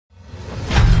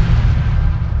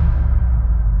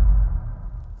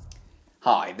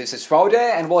Hi, this is Frode,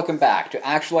 and welcome back to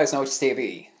Actualize Notes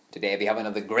TV. Today we have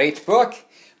another great book,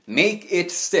 Make It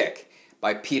Stick,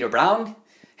 by Peter Brown,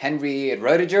 Henry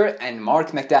Roediger, and Mark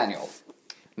McDaniel.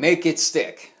 Make It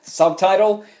Stick.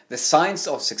 Subtitle, The Science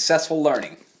of Successful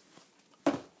Learning.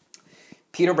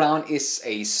 Peter Brown is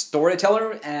a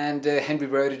storyteller, and Henry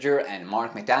Roediger and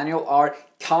Mark McDaniel are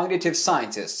cognitive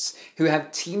scientists who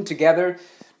have teamed together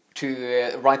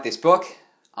to write this book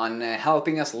on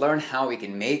helping us learn how we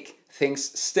can make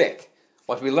things stick.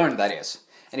 What we learn, that is.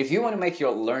 And if you want to make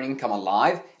your learning come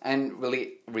alive and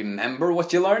really remember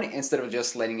what you learn instead of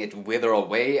just letting it wither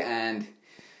away and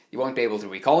you won't be able to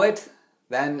recall it,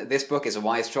 then this book is a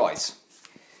wise choice.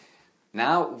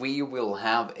 Now we will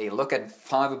have a look at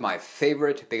 5 of my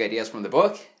favorite big ideas from the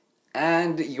book,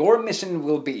 and your mission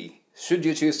will be, should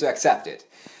you choose to accept it,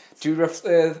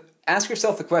 to ask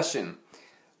yourself the question,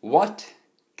 what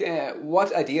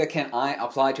idea can I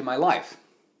apply to my life?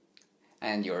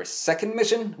 And your second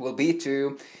mission will be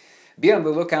to be on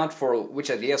the lookout for which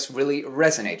ideas really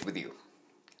resonate with you.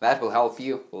 That will help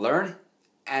you learn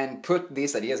and put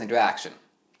these ideas into action.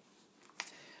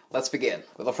 Let's begin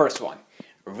with the first one,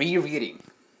 rereading.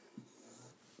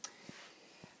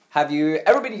 Have you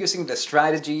ever been using the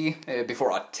strategy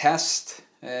before a test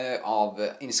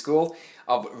in school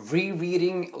of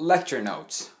rereading lecture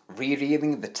notes?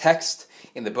 Rereading the text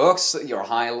in the books, your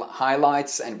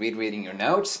highlights, and rereading your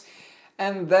notes,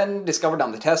 and then discovered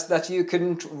on the test that you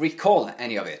couldn't recall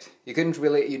any of it. You didn't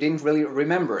really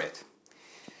remember it.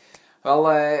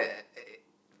 Well,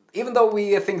 even though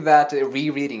we think that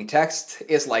rereading text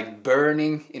is like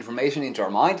burning information into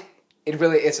our mind, it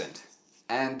really isn't.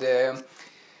 And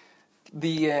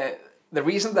the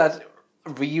reason that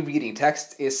rereading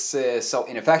text is so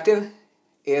ineffective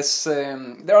is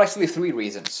there are actually 3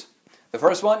 reasons. The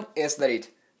first one is that it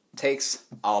takes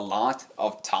a lot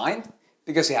of time,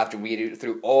 because you have to read it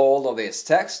through all of this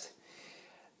text.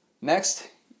 Next,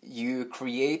 you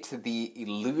create the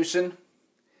illusion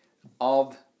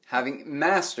of having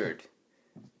mastered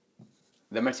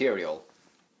the material.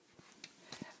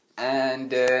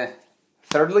 And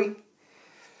thirdly,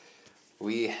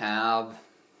 we have...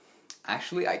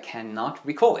 Actually, I cannot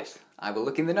recall it. I will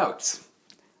look in the notes.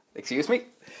 Excuse me.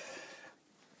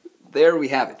 There we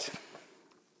have it.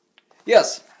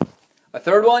 Yes. A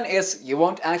third one is you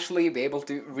won't actually be able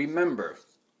to remember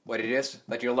what it is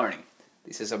that you're learning.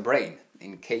 This is a brain,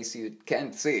 in case you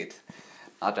can't see it.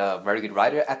 Not a very good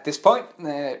writer at this point,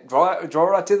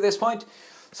 drawer to this point.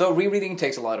 So rereading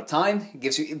takes a lot of time. It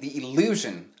gives you the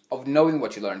illusion of knowing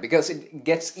what you learn, because it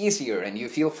gets easier and you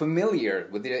feel familiar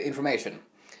with the information.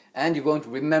 And you won't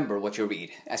remember what you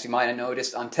read, as you might have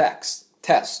noticed on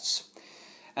tests.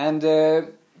 And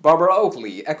Barbara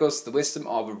Oakley echoes the wisdom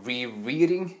of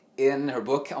rereading in her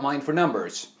book, A Mind for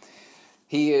Numbers.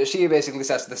 She basically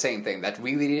says the same thing, that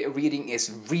reading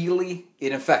is really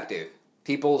ineffective.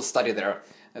 People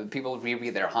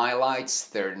reread their highlights,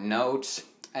 their notes,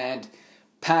 and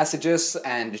passages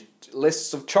and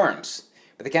lists of terms,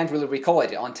 but they can't really recall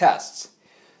it on tests.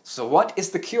 So what is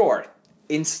the cure?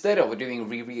 Instead of doing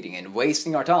rereading and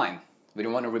wasting our time, we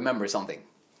don't want to remember something.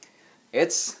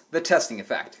 It's the testing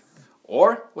effect,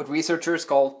 or what researchers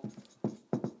call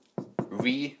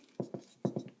retrieval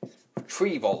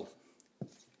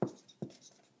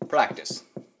practice.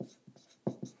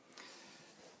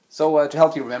 So to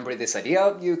help you remember this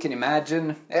idea, you can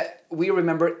imagine, we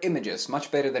remember images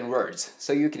much better than words,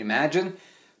 so you can imagine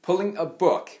pulling a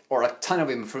book or a ton of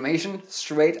information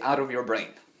straight out of your brain.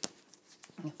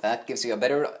 That gives you a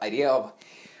better idea of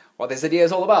what this idea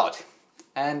is all about.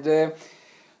 And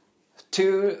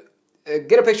to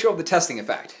get a picture of the testing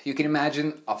effect, you can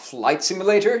imagine a flight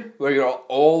simulator where you're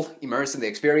all immersed in the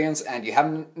experience and you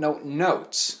have no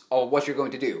notes of what you're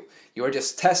going to do. You're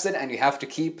just tested and you have to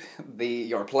keep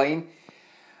your plane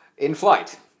in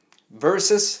flight,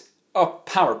 versus a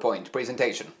PowerPoint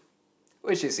presentation,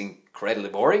 which is incredibly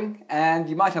boring, and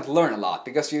you might not learn a lot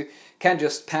because you can't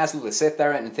just passively sit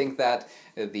there and think that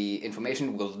the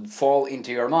information will fall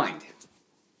into your mind.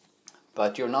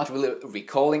 But you're not really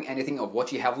recalling anything of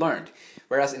what you have learned.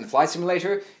 Whereas in the flight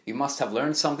simulator, you must have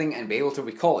learned something and be able to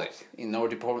recall it in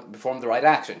order to perform the right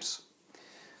actions.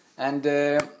 And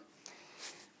the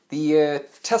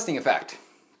testing effect,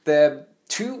 the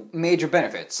 2 major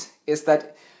benefits is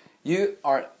that you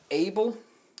are able,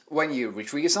 when you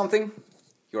retrieve something,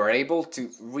 you are able to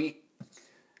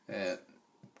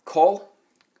recall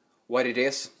what it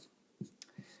is.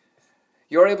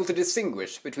 You're able to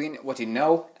distinguish between what you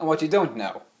know and what you don't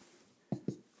know.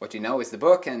 What you know is the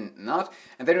book and not,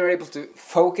 and then you're able to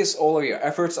focus all of your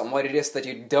efforts on what it is that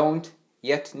you don't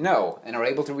yet know and are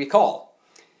able to recall.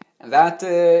 And that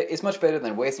is much better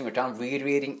than wasting your time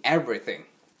rereading everything.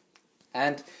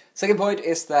 And second point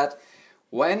is that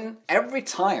when every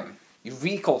time you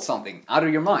recall something out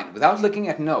of your mind without looking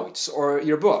at notes or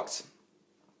your books,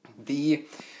 the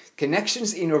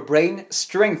connections in your brain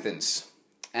strengthens,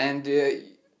 and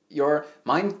your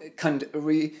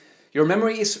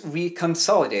memory is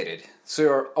reconsolidated, so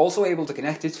you're also able to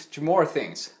connect it to more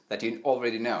things that you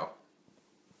already know.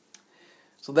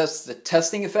 So that's the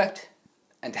testing effect.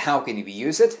 And how can we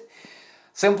use it?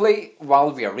 Simply,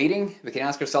 while we are reading, we can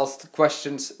ask ourselves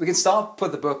questions. We can stop,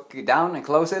 put the book down and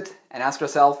close it, and ask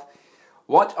ourselves,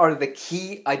 what are the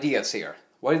key ideas here?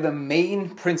 What are the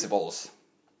main principles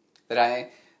that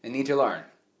I need to learn?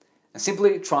 And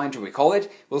simply trying to recall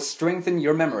it will strengthen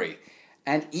your memory.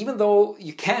 And even though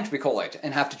you can't recall it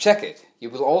and have to check it,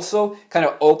 you will also kind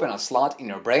of open a slot in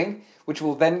your brain, which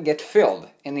will then get filled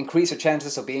and increase your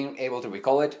chances of being able to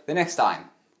recall it the next time.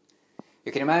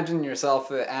 You can imagine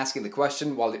yourself asking the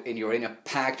question while you're in a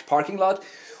packed parking lot,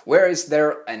 where is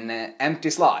there an empty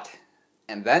slot?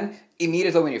 And then,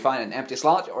 immediately when you find an empty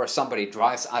slot or somebody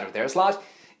drives out of their slot,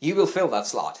 you will fill that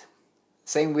slot.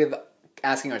 Same with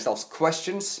asking ourselves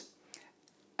questions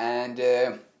and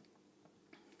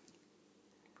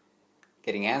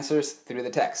getting answers through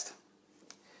the text.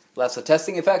 That's the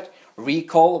testing effect.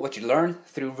 Recall what you learn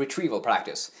through retrieval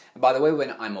practice. And by the way,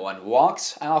 when I'm on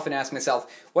walks, I often ask myself,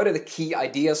 what are the key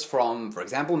ideas from, for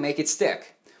example, Make It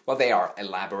Stick? Well, they are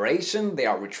elaboration, they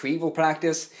are retrieval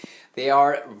practice, they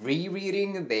are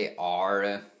rereading, they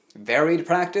are varied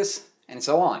practice, and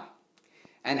so on.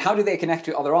 And how do they connect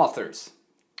to other authors?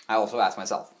 I also ask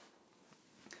myself.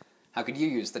 How could you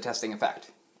use the testing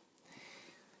effect?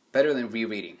 Better than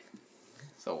rereading.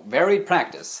 So, varied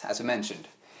practice, as I mentioned.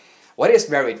 What is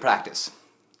varied practice?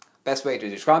 Best way to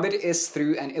describe it is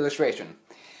through an illustration.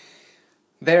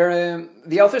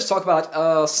 The authors talk about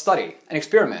a study, an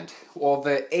experiment of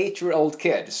 8-year-old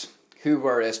kids who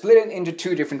were split into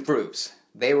 2 different groups.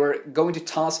 They were going to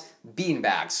toss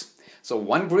beanbags. So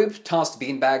one group tossed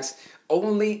beanbags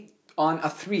only on a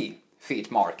 3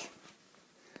 feet mark.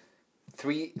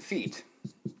 3 feet.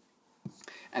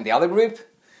 And the other group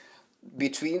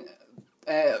between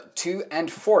 2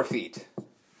 and 4 feet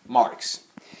marks.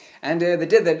 And they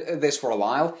did this for a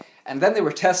while, and then they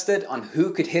were tested on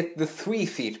who could hit the 3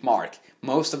 feet mark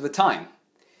most of the time.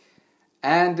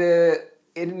 And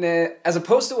as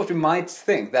opposed to what we might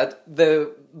think, that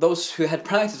those who had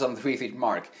practiced on the 3 feet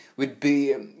mark would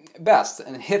be best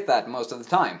and hit that most of the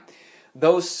time,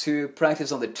 those who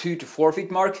practiced on the 2 to 4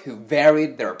 feet mark, who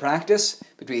varied their practice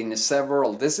between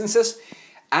several distances,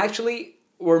 actually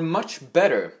were much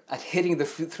better at hitting the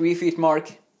 3 feet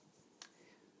mark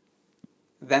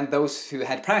than those who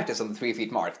had practiced on the 3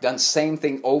 feet mark, done same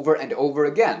thing over and over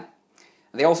again.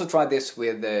 And they also tried this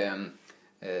with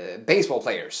baseball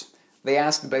players. They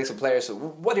asked the baseball players,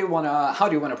 how do you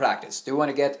want to practice? Do you want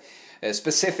to get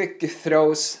specific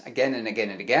throws again and again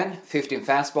and again, 15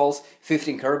 fastballs,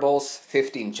 15 curveballs,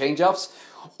 15 changeups,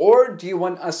 or do you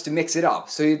want us to mix it up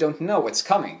so you don't know what's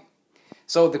coming?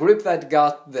 So the group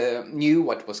that knew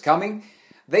what was coming,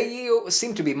 they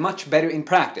seemed to be much better in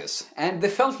practice, and they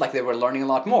felt like they were learning a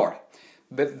lot more.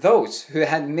 But those who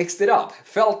had mixed it up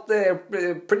felt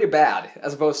pretty bad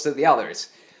as opposed to the others,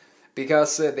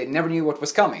 because they never knew what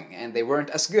was coming, and they weren't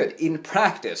as good in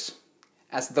practice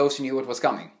as those who knew what was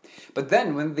coming. But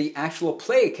then when the actual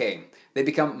play came, they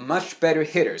become much better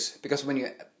hitters, because when you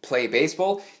play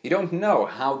baseball, you don't know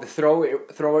how the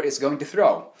thrower is going to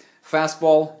throw.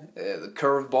 Fastball,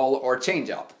 curveball, or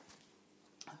changeup.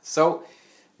 So,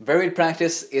 varied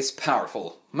practice is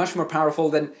powerful. Much more powerful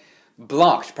than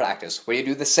blocked practice, where you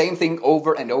do the same thing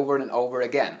over and over and over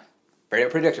again. Very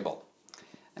predictable.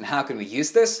 And how can we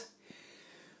use this?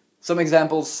 Some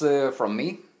examples from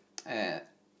me. And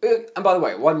by the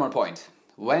way, one more point.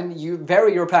 When you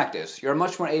vary your practice, you're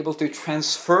much more able to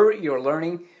transfer your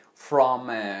learning from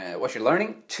what you're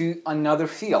learning to another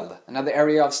field, another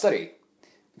area of study.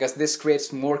 Because this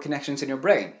creates more connections in your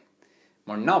brain,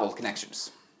 more novel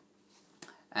connections.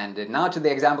 And now to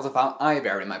the examples of how I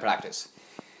vary my practice.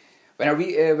 When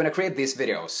I create these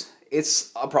videos,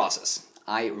 it's a process.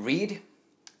 I read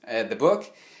the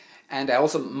book, and I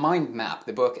also mind map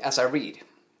the book as I read.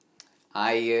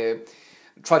 I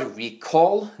try to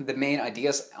recall the main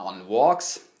ideas on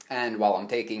walks and while I'm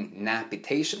taking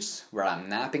napitations, where I'm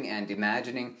napping and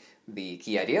imagining the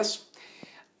key ideas.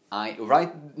 I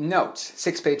write notes,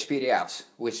 6-page PDFs,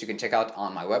 which you can check out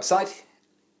on my website,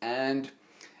 and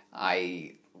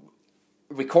I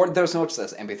record those notes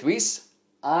as MP3s.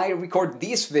 I record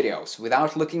these videos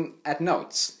without looking at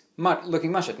notes,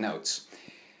 looking much at notes,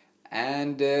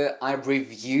 and I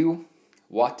review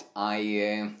what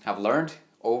I have learned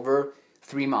over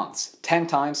 3 months. 10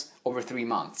 times over 3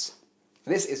 months.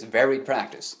 This is varied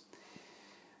practice.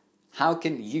 How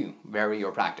can you vary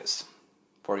your practice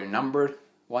for your number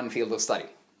one field of study?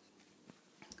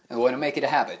 And we want to make it a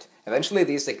habit. Eventually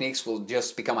these techniques will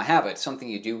just become a habit, something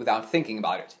you do without thinking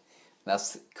about it.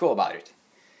 That's cool about it.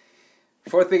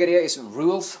 Fourth big idea is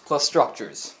rules plus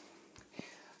structures.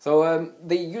 So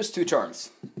they use two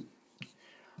terms.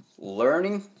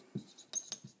 Learning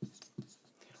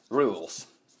rules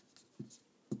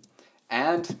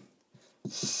and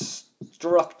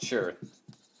structure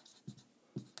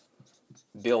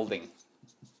building.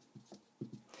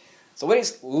 So what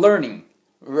is learning?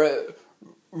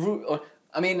 Rule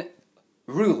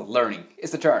learning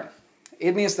is the term.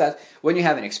 It means that when you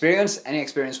have an experience, any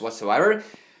experience whatsoever,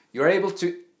 you're able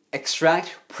to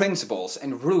extract principles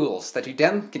and rules that you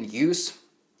then can use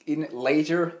in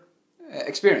later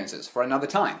experiences for another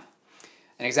time.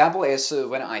 An example is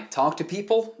when I talk to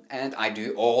people and I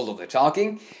do all of the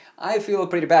talking, I feel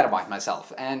pretty bad about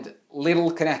myself and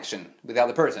little connection with the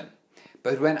other person.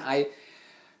 But when I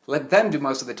let them do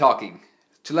most of the talking,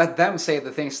 to let them say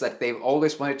the things that they've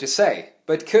always wanted to say,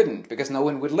 but couldn't because no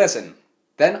one would listen,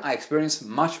 then I experience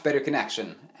much better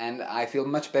connection and I feel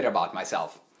much better about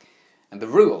myself. And the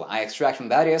rule I extract from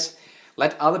that is,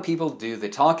 let other people do the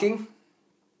talking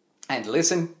and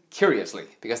listen curiously,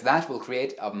 because that will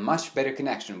create a much better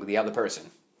connection with the other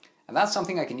person. And that's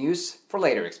something I can use for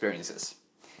later experiences.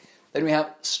 Then we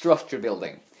have structure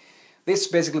building. This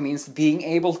basically means being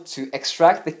able to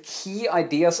extract the key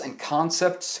ideas and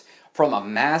concepts from a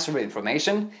mass of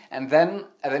information and then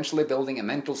eventually building a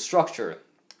mental structure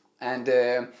and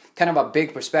kind of a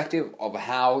big perspective of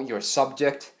how your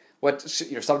subject, what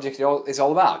your subject is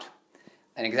all about.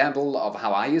 An example of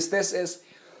how I use this is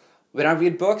when I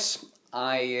read books,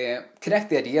 I connect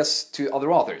the ideas to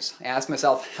other authors. I ask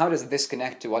myself, how does this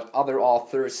connect to what other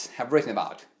authors have written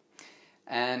about?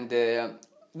 And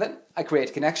then I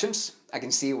create connections. I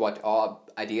can see what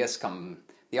ideas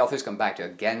the authors come back to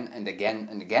again and again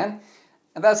and again.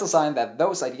 And that's a sign that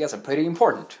those ideas are pretty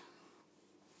important.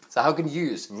 So how can you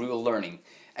use rule learning?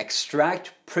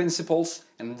 Extract principles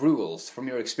and rules from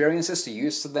your experiences to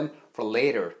use them for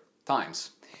later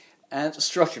times. And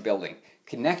structure building.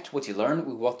 Connect what you learn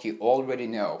with what you already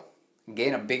know.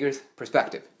 Gain a bigger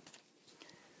perspective.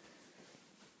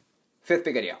 Fifth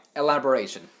big idea,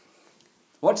 elaboration.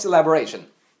 What's elaboration?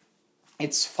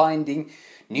 It's finding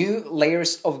new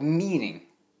layers of meaning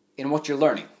in what you're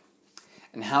learning.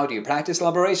 And how do you practice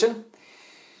elaboration?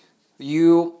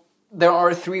 There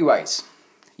are 3 ways.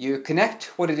 You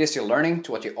connect what it is you're learning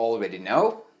to what you already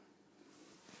know.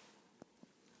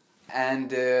 And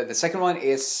the second one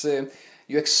is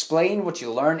you explain what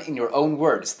you learn in your own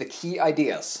words, the key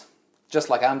ideas, just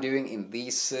like I'm doing in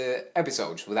these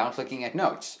episodes without looking at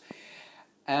notes.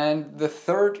 And the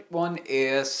third one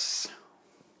is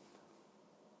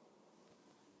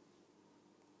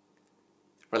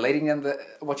relating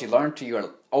what you learned to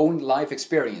your own life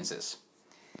experiences.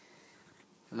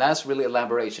 That's really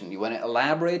elaboration. You want to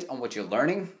elaborate on what you're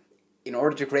learning in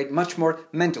order to create much more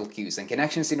mental cues and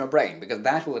connections in your brain, because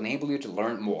that will enable you to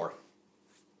learn more.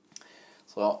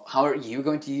 So how are you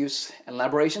going to use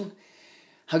elaboration?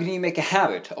 How can you make a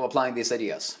habit of applying these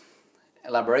ideas?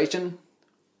 Elaboration,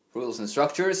 rules and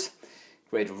structures,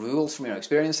 create rules from your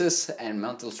experiences, and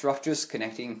mental structures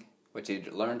connecting what you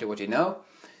learn to what you know.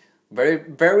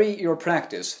 Vary your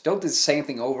practice. Don't do the same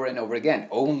thing over and over again.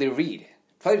 Only read.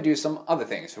 Try to do some other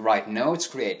things. Write notes,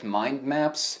 create mind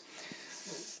maps,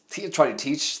 try to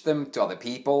teach them to other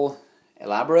people,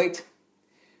 elaborate.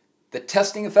 The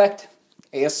testing effect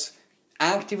is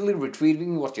actively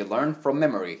retrieving what you learn from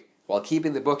memory while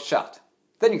keeping the book shut.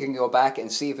 Then you can go back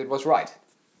and see if it was right.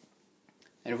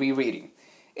 And rereading.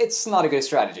 It's not a good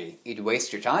strategy. It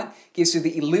wastes your time, gives you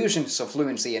the illusions of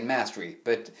fluency and mastery,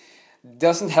 but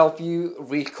doesn't help you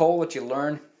recall what you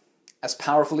learn as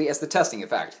powerfully as the testing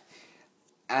effect.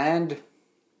 And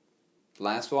the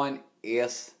last one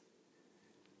is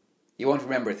you won't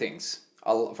remember things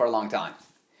for a long time.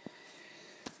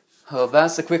 Well,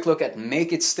 that's a quick look at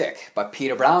Make It Stick by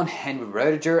Peter Brown, Henry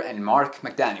Roediger, and Mark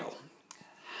McDaniel.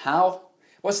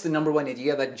 What's the number one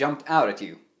idea that jumped out at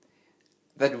you?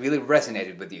 That really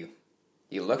resonated with you?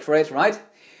 You looked for it, right?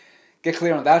 Get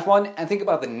clear on that one and think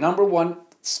about the number one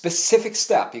specific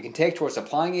step you can take towards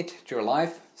applying it to your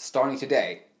life starting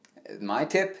today. My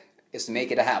tip is to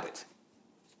make it a habit.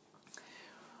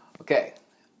 Okay,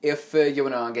 if you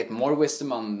want to get more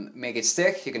wisdom on Make It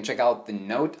Stick, you can check out the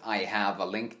note I have a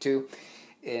link to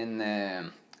in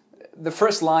the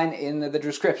first line in the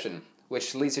description,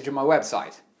 which leads you to my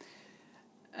website.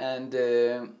 And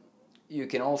you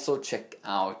can also check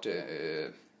out...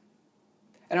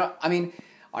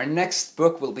 our next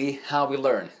book will be How We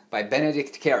Learn by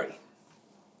Benedict Carey.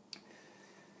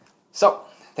 So,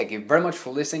 thank you very much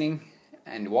for listening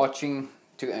and watching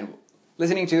and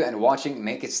watching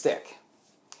Make It Stick.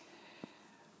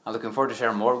 I'm looking forward to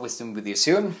sharing more wisdom with you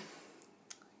soon.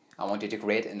 I want you to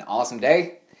create an awesome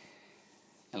day.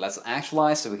 And let's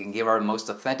actualize so we can give our most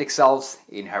authentic selves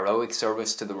in heroic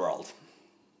service to the world.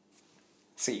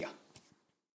 See ya.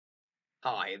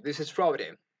 Hi, this is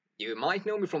Frode. You might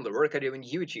know me from the work I do on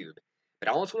YouTube, but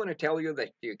I also want to tell you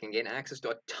that you can gain access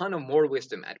to a ton of more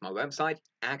wisdom at my website,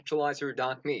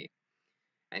 actualizer.me.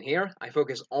 And here, I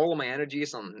focus all of my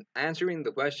energies on answering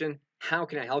the question, how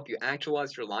can I help you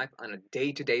actualize your life on a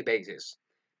day-to-day basis?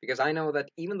 Because I know that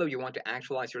even though you want to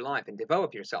actualize your life and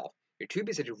develop yourself, you're too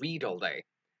busy to read all day.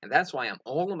 And that's why I'm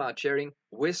all about sharing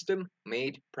wisdom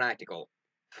made practical.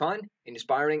 Fun,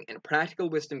 inspiring, and practical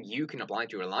wisdom you can apply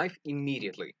to your life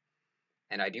immediately.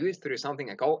 And I do it through something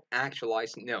I call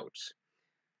actualized notes,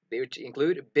 which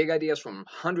include big ideas from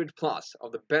 100 plus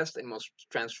of the best and most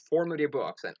transformative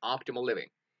books on optimal living.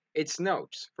 It's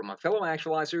notes from a fellow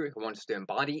actualizer who wants to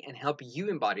embody and help you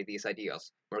embody these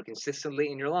ideas more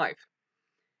consistently in your life.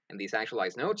 And these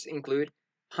actualized notes include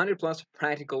 100 plus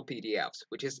practical PDFs,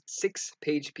 which is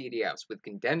 6-page PDFs with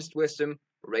condensed wisdom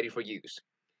ready for use.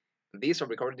 These are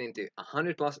recorded into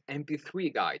 100 plus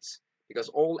MP3 guides, because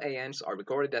all ANs are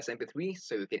recorded as MP3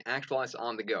 so you can actualize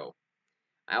on the go.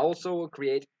 I also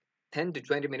create 10 to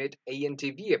 20 minute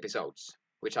ANTV episodes,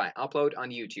 which I upload on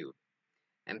YouTube.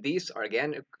 And these are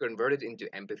again converted into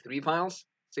MP3 files,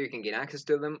 so you can get access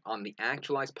to them on the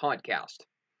Actualized podcast.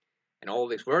 And all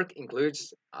this work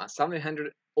includes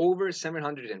over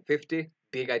 750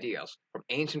 big ideas from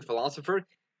ancient philosophers,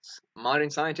 modern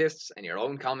scientists, and your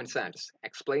own common sense,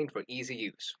 explained for easy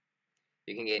use.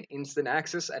 You can gain instant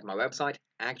access at my website,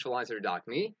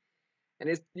 actualizer.me,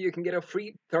 and you can get a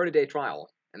free 30-day trial,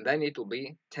 and then it will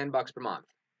be $10 per month.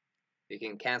 You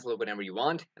can cancel it whenever you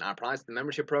want, and I price the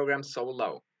membership program so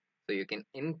low, so you can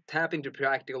tap into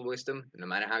practical wisdom no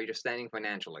matter how you're standing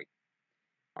financially.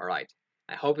 Alright,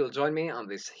 I hope you'll join me on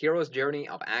this hero's journey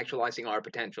of actualizing our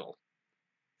potential.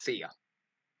 See ya.